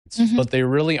but they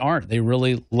really aren't. They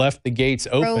really left the gates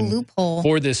open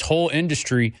for this whole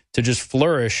industry to just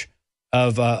flourish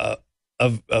of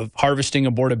harvesting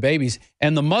aborted babies.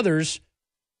 And the mothers,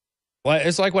 well,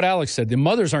 it's like what Alex said, the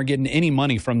mothers aren't getting any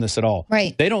money from this at all.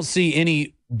 Right. They don't see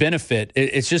any benefit.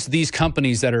 It's just these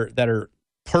companies that are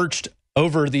perched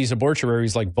over these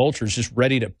abortuaries like vultures, just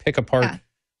ready to pick apart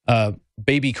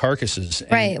baby carcasses.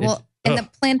 Right. Well, and the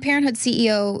Planned Parenthood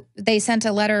CEO, they sent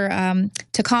a letter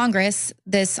to Congress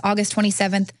this August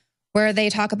 27th, where they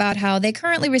talk about how they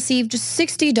currently receive just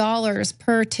 $60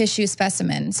 per tissue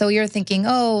specimen. So you're thinking,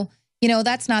 oh, you know,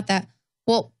 that's not that.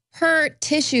 Well, per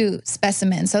tissue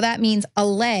specimen. So that means a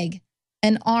leg,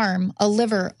 an arm, a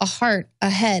liver, a heart, a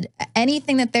head,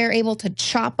 anything that they're able to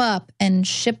chop up and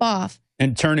ship off.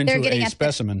 And turn into a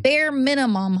specimen. Bare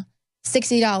minimum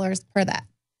 $60 per that.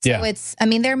 So it's, I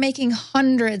mean, they're making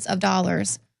hundreds of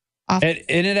dollars off. And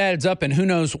it adds up, and who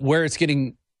knows where it's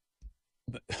getting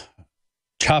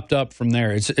chopped up from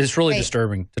there. It's really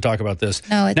disturbing to talk about this.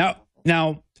 No, it's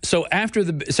now, so after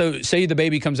say the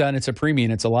baby comes out and it's a preemie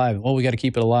and it's alive. Well, we got to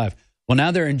keep it alive. Well,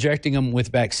 now they're injecting them with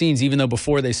vaccines, even though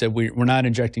before they said we're not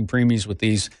injecting preemies with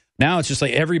these. Now it's just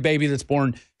like every baby that's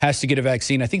born has to get a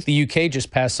vaccine. I think the UK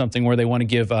just passed something where they want to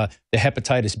give the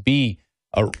hepatitis B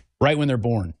right when they're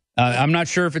born. I'm not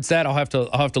sure if it's that. I'll have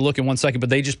to look in 1 second. But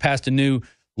they just passed a new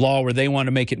law where they want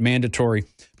to make it mandatory.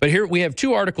 But here we have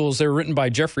two articles that are written by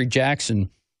Jeffrey Jackson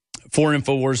for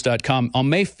Infowars.com. On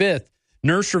May 5th,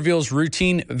 nurse reveals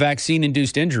routine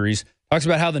vaccine-induced injuries. Talks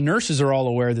about how the nurses are all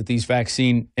aware that these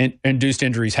vaccine-induced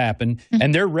injuries happen,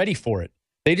 and they're ready for it.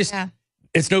 They just,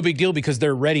 it's no big deal because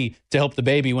they're ready to help the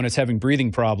baby when it's having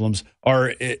breathing problems,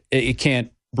 or it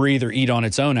can't breathe or eat on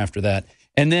its own after that.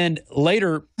 And then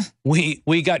later,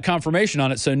 we got confirmation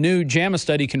on it. So new JAMA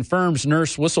study confirms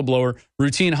nurse whistleblower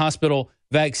routine hospital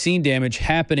vaccine damage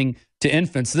happening to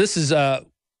infants. This is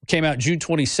came out June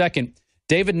 22nd.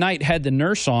 David Knight had the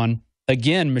nurse on,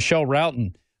 again, Michelle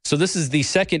Roughton. So this is the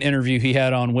second interview he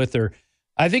had on with her.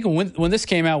 I think when this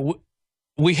came out,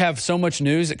 we have so much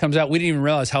news that comes out, we didn't even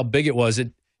realize how big it was.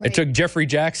 It took Jeffrey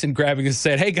Jackson grabbing and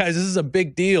said, hey, guys, this is a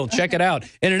big deal. Check it out.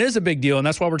 And it is a big deal, and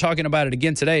that's why we're talking about it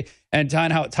again today and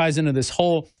how it ties into this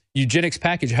whole eugenics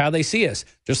package, how they see us.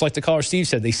 Just like the caller Steve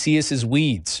said, they see us as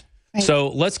weeds. Right. So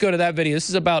let's go to that video. This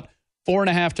is about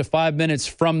 4.5 to 5 minutes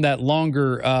from that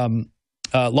longer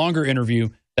interview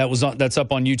that's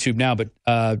up on YouTube now. But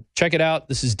check it out.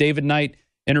 This is David Knight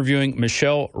interviewing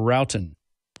Michelle Roughton.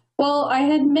 Well, I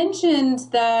had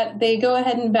mentioned that they go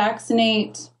ahead and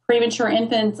vaccinate premature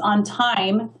infants on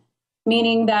time,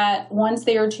 meaning that once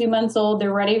they are 2 months old,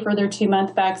 they're ready for their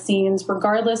 2-month vaccines,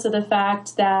 regardless of the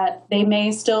fact that they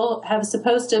may still have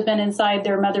supposed to have been inside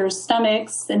their mother's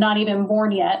stomachs and not even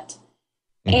born yet.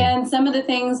 And some of the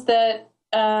things that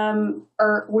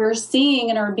we're seeing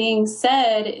and are being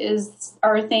said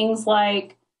are things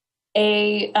like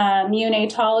a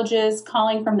neonatologist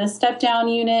calling from the step-down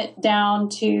unit down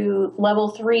to level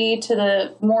 3 to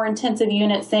the more intensive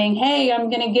unit saying, hey, I'm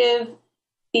going to give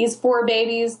these 4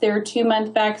 babies their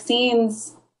 2-month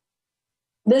vaccines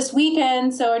this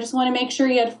weekend. So I just want to make sure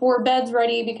you had 4 beds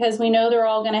ready because we know they're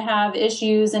all going to have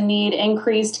issues and need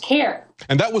increased care.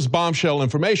 And that was bombshell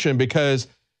information because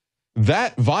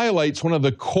that violates one of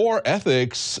the core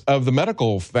ethics of the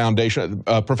medical foundation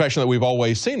profession that we've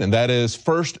always seen, and that is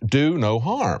first do no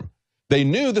harm. They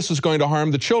knew this was going to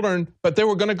harm the children, but they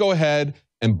were going to go ahead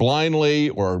and blindly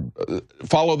or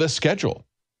follow this schedule.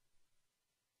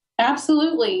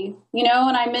 Absolutely. You know,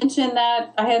 and I mentioned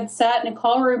that I had sat in a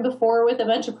call room before with a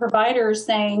bunch of providers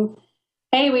saying,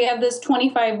 hey, we have this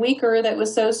 25-weeker that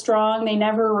was so strong they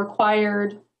never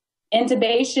required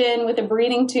intubation with a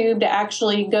breathing tube to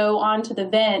actually go onto the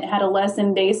vent, had a less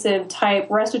invasive type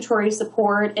respiratory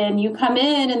support. And you come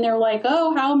in and they're like,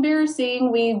 oh, how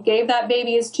embarrassing. We gave that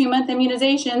baby his 2-month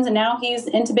immunizations and now he's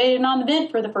intubated on the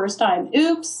vent for the first time.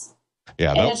 Oops.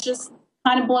 Yeah, and it's just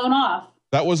kind of blown off.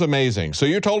 That was amazing. So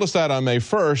you told us that on May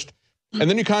 1st, and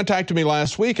then you contacted me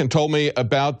last week and told me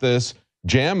about this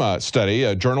JAMA study,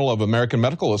 a Journal of American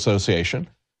Medical Association,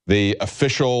 the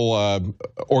official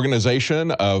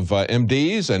organization of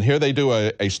MDs, and here they do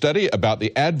a study about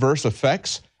the adverse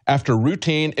effects after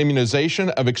routine immunization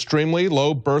of extremely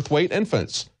low birth weight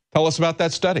infants. Tell us about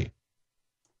that study.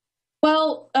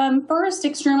 Well, first,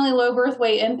 extremely low birth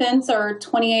weight infants are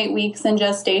 28 weeks in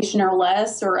gestation or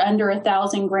less, or under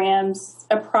 1,000 grams,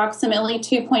 approximately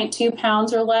 2.2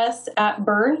 pounds or less at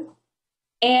birth.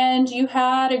 And you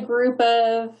had a group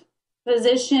of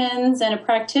physicians and a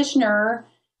practitioner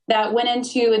that went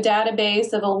into a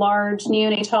database of a large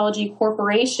neonatology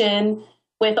corporation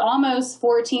with almost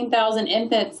 14,000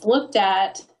 infants looked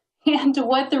at. And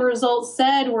what the results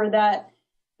said were that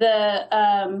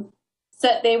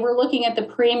they were looking at the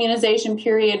pre-immunization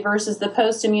period versus the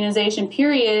post-immunization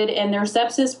period, and their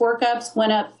sepsis workups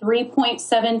went up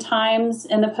 3.7 times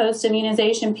in the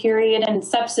post-immunization period. And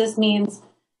sepsis means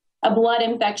a blood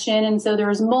infection, and so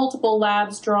there's multiple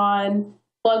labs drawn,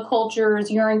 blood cultures,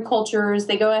 urine cultures.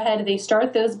 They go ahead and they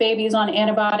start those babies on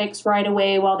antibiotics right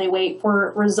away while they wait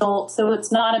for results. So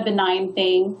it's not a benign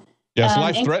thing. Yeah, it's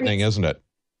life-threatening, isn't it?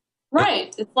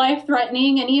 Right. It's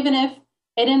life-threatening, and even if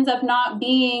it ends up not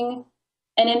being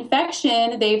an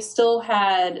infection, they've still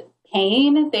had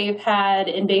pain, they've had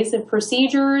invasive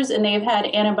procedures, and they've had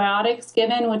antibiotics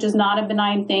given, which is not a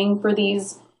benign thing for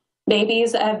these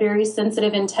babies that have very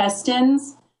sensitive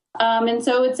intestines. And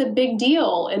so it's a big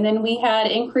deal. And then we had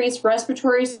increased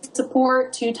respiratory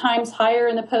support 2 times higher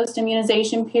in the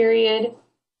post-immunization period.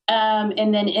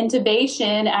 And then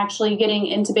intubation, actually getting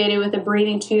intubated with a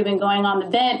breathing tube and going on the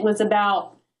vent, was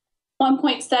about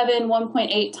 1.7,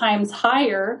 1.8 times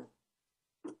higher.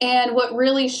 And what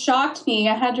really shocked me,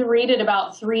 I had to read it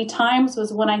about 3 times,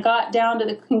 was when I got down to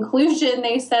the conclusion,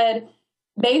 they said,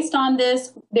 based on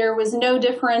this, there was no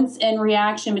difference in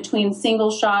reaction between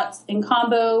single shots and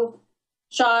combo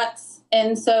shots.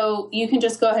 And so you can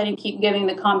just go ahead and keep giving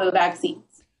the combo vaccines.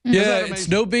 Yeah, it's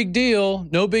no big deal.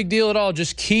 No big deal at all.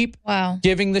 Just keep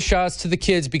giving the shots to the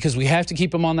kids because we have to keep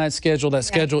them on that schedule. That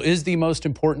schedule is the most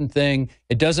important thing.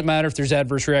 It doesn't matter if there's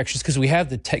adverse reactions because we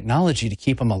have the technology to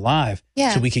keep them alive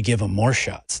so we could give them more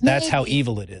shots. That's how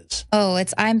evil it is. Oh,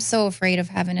 I'm so afraid of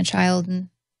having a child in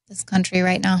this country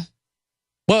right now.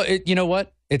 Well, you know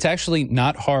what? It's actually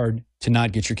not hard to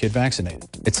not get your kid vaccinated.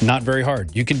 It's not very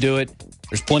hard. You can do it.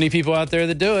 There's plenty of people out there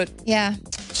that do it. Yeah.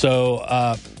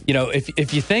 So, you know,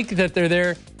 if you think that they're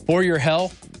there for your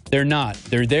health, they're not.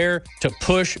 They're there to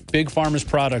push Big Pharma's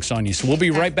products on you. So we'll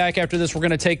be right back after this. We're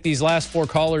going to take these last 4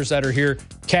 callers that are here.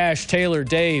 Cash, Taylor,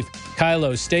 Dave,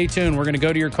 Kylo. Stay tuned. We're going to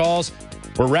go to your calls.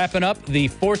 We're wrapping up the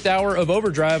 4th hour of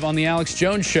Overdrive on the Alex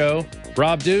Jones Show.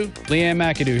 Rob Dew, Leanne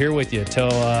McAdoo here with you till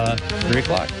 3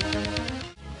 o'clock.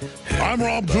 I'm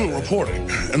Rob Dew reporting,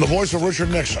 and the voice of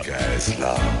Richard Nixon.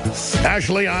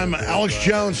 Actually, I'm Alex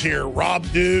Jones here. Rob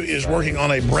Dew is working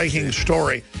on a breaking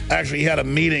story. Actually, he had a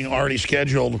meeting already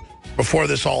scheduled before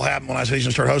this all happened when I said he's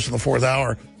going to start hosting the 4th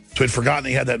hour. So he'd forgotten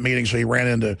he had that meeting, so he ran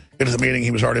into the meeting.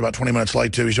 He was already about 20 minutes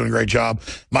late, too. He's doing a great job.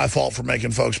 My fault for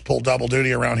making folks pull double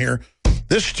duty around here.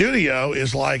 This studio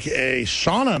is like a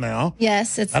sauna now.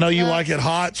 Yes, it's. I know you like it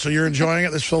hot, so you're enjoying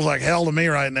it. This feels like hell to me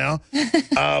right now.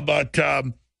 But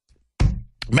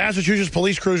Massachusetts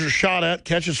police cruiser shot at,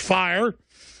 catches fire.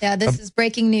 Yeah, this is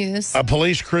breaking news. A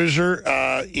police cruiser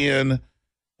in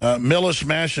Millis,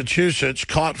 Massachusetts,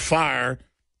 caught fire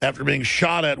after being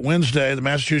shot at Wednesday. The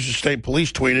Massachusetts State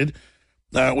Police tweeted,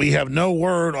 "We have no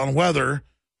word on whether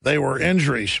they were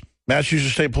injuries.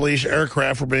 Massachusetts State Police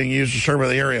aircraft were being used to survey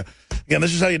the area." Again,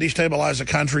 this is how you destabilize the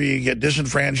country. You get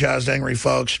disenfranchised, angry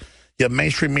folks. You have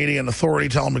mainstream media and authority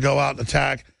tell them to go out and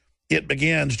attack. It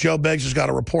begins. Joe Biggs has got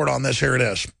a report on this. Here it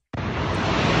is.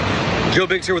 Joe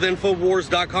Biggs here with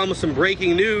Infowars.com with some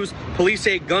breaking news. Police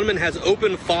say a gunman has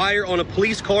opened fire on a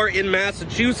police car in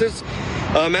Massachusetts.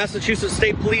 Massachusetts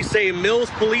State Police say a Mills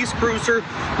police cruiser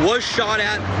was shot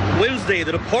at Wednesday.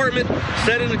 The department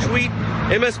said in a tweet,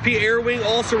 MSP Air Wing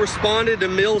also responded to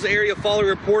Mills area following a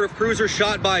report of cruiser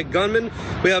shot by a gunman.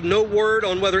 We have no word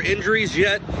on whether injuries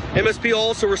yet. MSP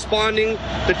also responding,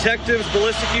 detectives,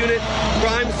 ballistic unit,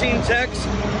 crime scene techs,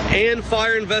 and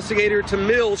fire investigator to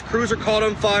Mills. Cruiser caught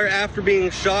on fire after being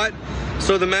shot.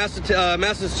 So the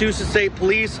Massachusetts State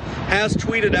Police has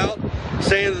tweeted out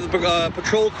saying that the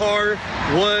patrol car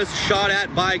was shot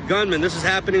at by gunmen. This is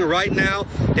happening right now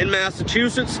in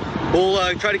Massachusetts. We'll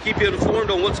try to keep you informed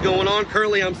on what's going on.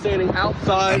 Currently, I'm standing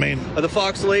outside of the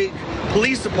Fox Lake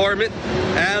Police Department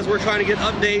as we're trying to get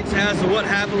updates as to what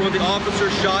happened when the officer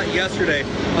shot yesterday.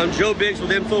 I'm Joe Biggs with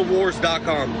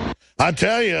Infowars.com. I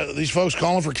tell you, these folks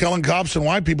calling for killing cops and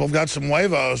white people have got some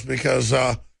huevos because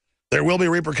there will be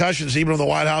repercussions even if the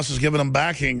White House is giving them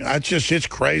backing. It's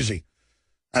crazy.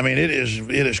 I mean, it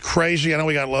is crazy. I know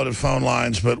we got loaded phone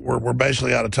lines, but we're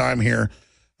basically out of time here.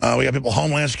 We got people,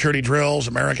 Homeland Security drills,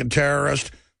 American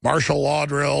terrorists, martial law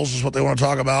drills is what they want to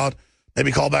talk about.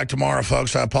 Maybe call back tomorrow,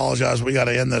 folks. I apologize. We got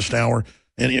to end this now. We're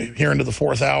here into the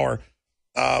 4th hour.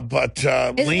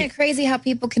 Isn't it crazy how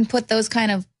people can put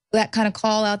that kind of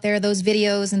call out there, those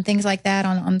videos and things like that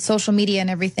on social media and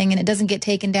everything, and it doesn't get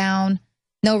taken down?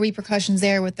 No repercussions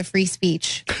there with the free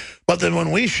speech. But then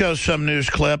when we show some news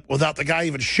clip without the guy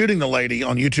even shooting the lady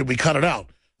on YouTube, we cut it out.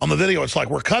 On the video, it's like,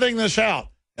 we're cutting this out.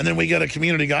 And then we get a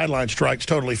community guideline strike. It's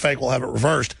totally fake. We'll have it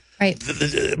reversed. Right.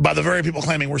 By the very people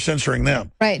claiming we're censoring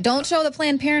them. Right. Don't show the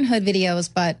Planned Parenthood videos,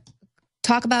 but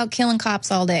talk about killing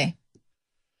cops all day.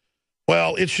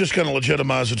 Well, it's just going to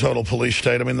legitimize a total police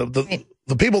state. I mean,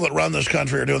 the people that run this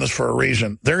country are doing this for a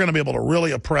reason. They're going to be able to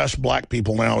really oppress black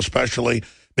people now, especially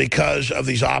because of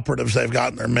these operatives they've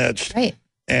got in their midst. Right.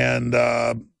 And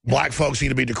black folks need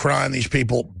to be decrying these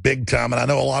people big time. And I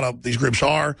know a lot of these groups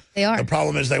are. They are. The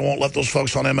problem is they won't let those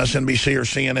folks on MSNBC or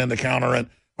CNN to counter it,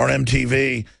 or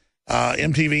MTV.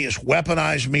 MTV is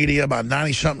weaponized media by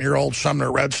 90-something-year-old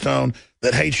Sumner Redstone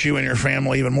that hates you and your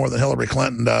family even more than Hillary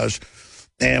Clinton does.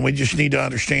 And we just need to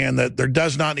understand that there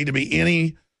does not need to be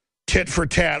any tit for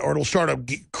tat, or it'll start a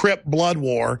Crip blood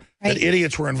war that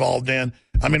idiots were involved in.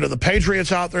 I mean, are the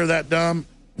patriots out there that dumb?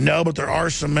 No, but there are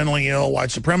some mentally ill white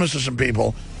supremacists and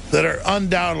people that are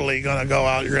undoubtedly going to go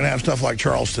out. You're going to have stuff like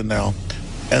Charleston now.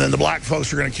 And then the black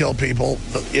folks are going to kill people,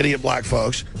 the idiot black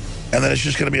folks. And then it's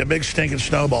just going to be a big stinking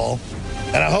snowball.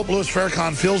 And I hope Louis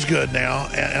Farrakhan feels good now.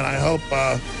 And I hope,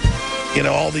 you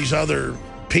know, all these other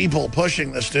people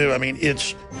pushing this too. I mean,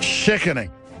 it's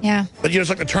sickening. Yeah. But, you know, it's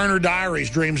like the Turner Diaries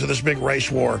dreams of this big race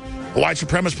war. The white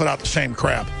supremacists put out the same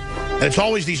crap. And it's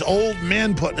always these old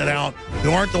men putting it out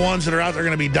who aren't the ones that are out there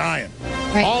going to be dying.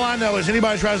 Right. All I know is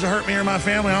anybody tries to hurt me or my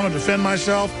family, I'm going to defend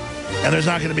myself, and there's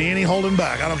not going to be any holding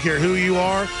back. I don't care who you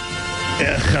are.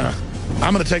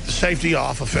 I'm going to take the safety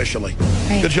off officially.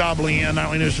 Right. Good job, Leanne.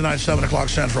 Nightly News tonight, 7 o'clock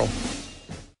Central.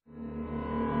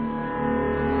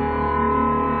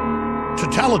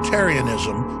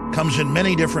 Totalitarianism comes in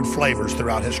many different flavors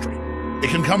throughout history. It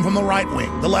can come from the right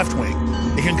wing, the left wing.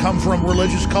 It can come from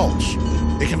religious cults.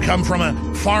 It can come from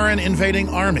a foreign invading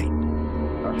army.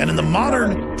 And in the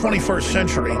modern 21st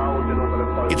century,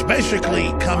 it's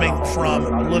basically coming from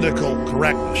political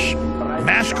correctness,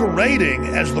 masquerading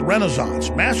as the Renaissance,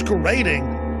 masquerading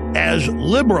as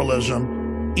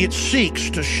liberalism. It seeks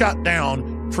to shut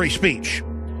down free speech.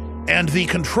 And the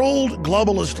controlled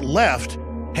globalist left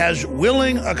has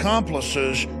willing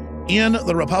accomplices in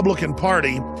the Republican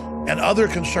Party and other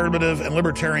conservative and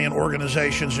libertarian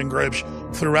organizations and groups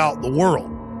throughout the world.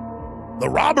 The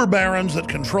robber barons that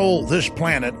control this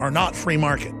planet are not free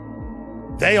market.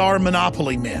 They are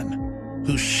monopoly men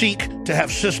who seek to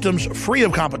have systems free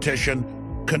of competition,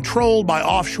 controlled by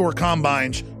offshore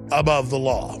combines above the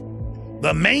law.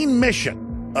 The main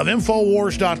mission of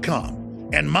Infowars.com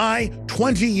and my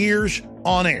 20 years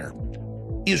on air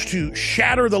is to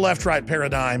shatter the left-right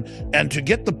paradigm and to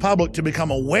get the public to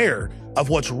become aware of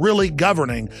what's really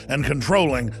governing and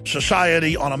controlling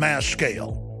society on a mass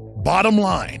scale. Bottom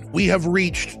line, we have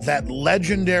reached that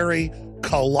legendary,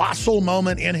 colossal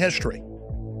moment in history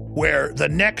where the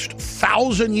next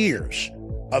 1,000 years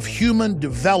of human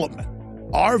development,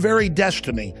 our very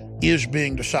destiny, is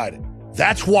being decided.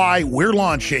 That's why we're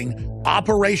launching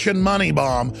Operation Money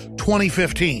Bomb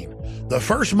 2015. The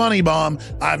first money bomb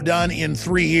I've done in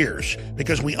 3 years,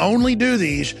 because we only do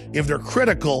these if they're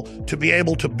critical to be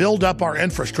able to build up our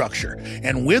infrastructure.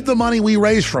 And with the money we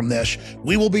raise from this,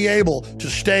 we will be able to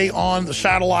stay on the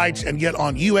satellites and get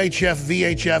on UHF,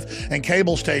 VHF, and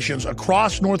cable stations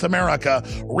across North America,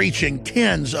 reaching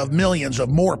tens of millions of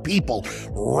more people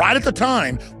right at the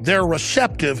time they're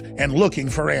receptive and looking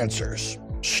for answers.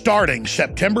 Starting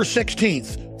September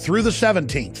 16th through the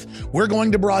 17th, we're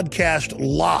going to broadcast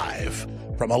live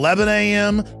from 11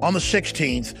 a.m. on the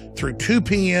 16th through 2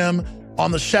 p.m.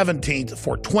 on the 17th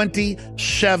for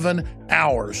 27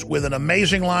 hours with an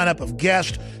amazing lineup of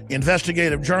guests,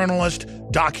 investigative journalists,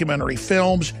 documentary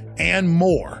films, and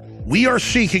more. We are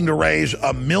seeking to raise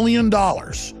 $1 million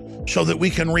so that we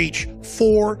can reach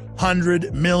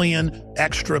 400 million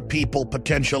extra people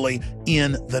potentially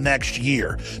in the next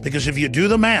year. Because if you do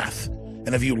the math,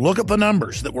 and if you look at the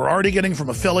numbers that we're already getting from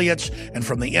affiliates and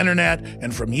from the internet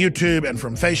and from YouTube and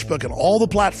from Facebook and all the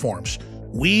platforms,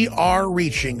 we are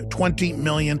reaching 20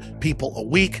 million people a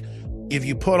week. If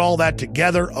you put all that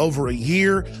together over a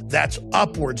year, that's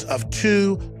upwards of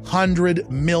 200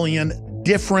 million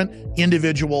different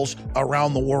individuals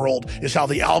around the world is how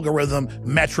the algorithm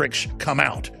metrics come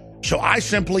out. So I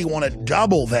simply want to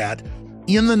double that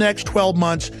in the next 12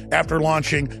 months after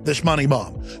launching this money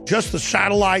bomb. Just the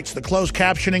satellites, the closed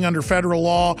captioning under federal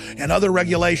law, and other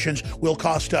regulations will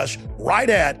cost us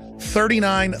right at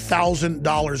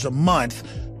 $39,000 a month,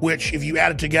 which, if you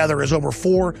add it together, is over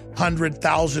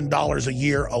 $400,000 a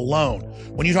year alone.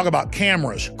 When you talk about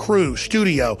cameras, crew,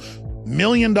 studio, $1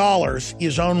 million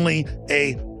is only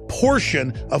a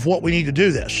portion of what we need to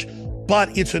do this.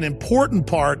 But it's an important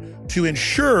part to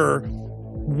ensure,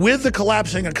 with the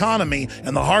collapsing economy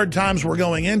and the hard times we're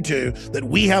going into, that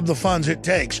we have the funds it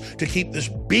takes to keep this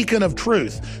beacon of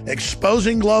truth,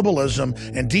 exposing globalism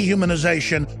and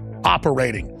dehumanization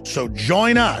operating. So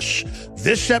join us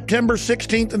this September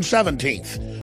 16th and 17th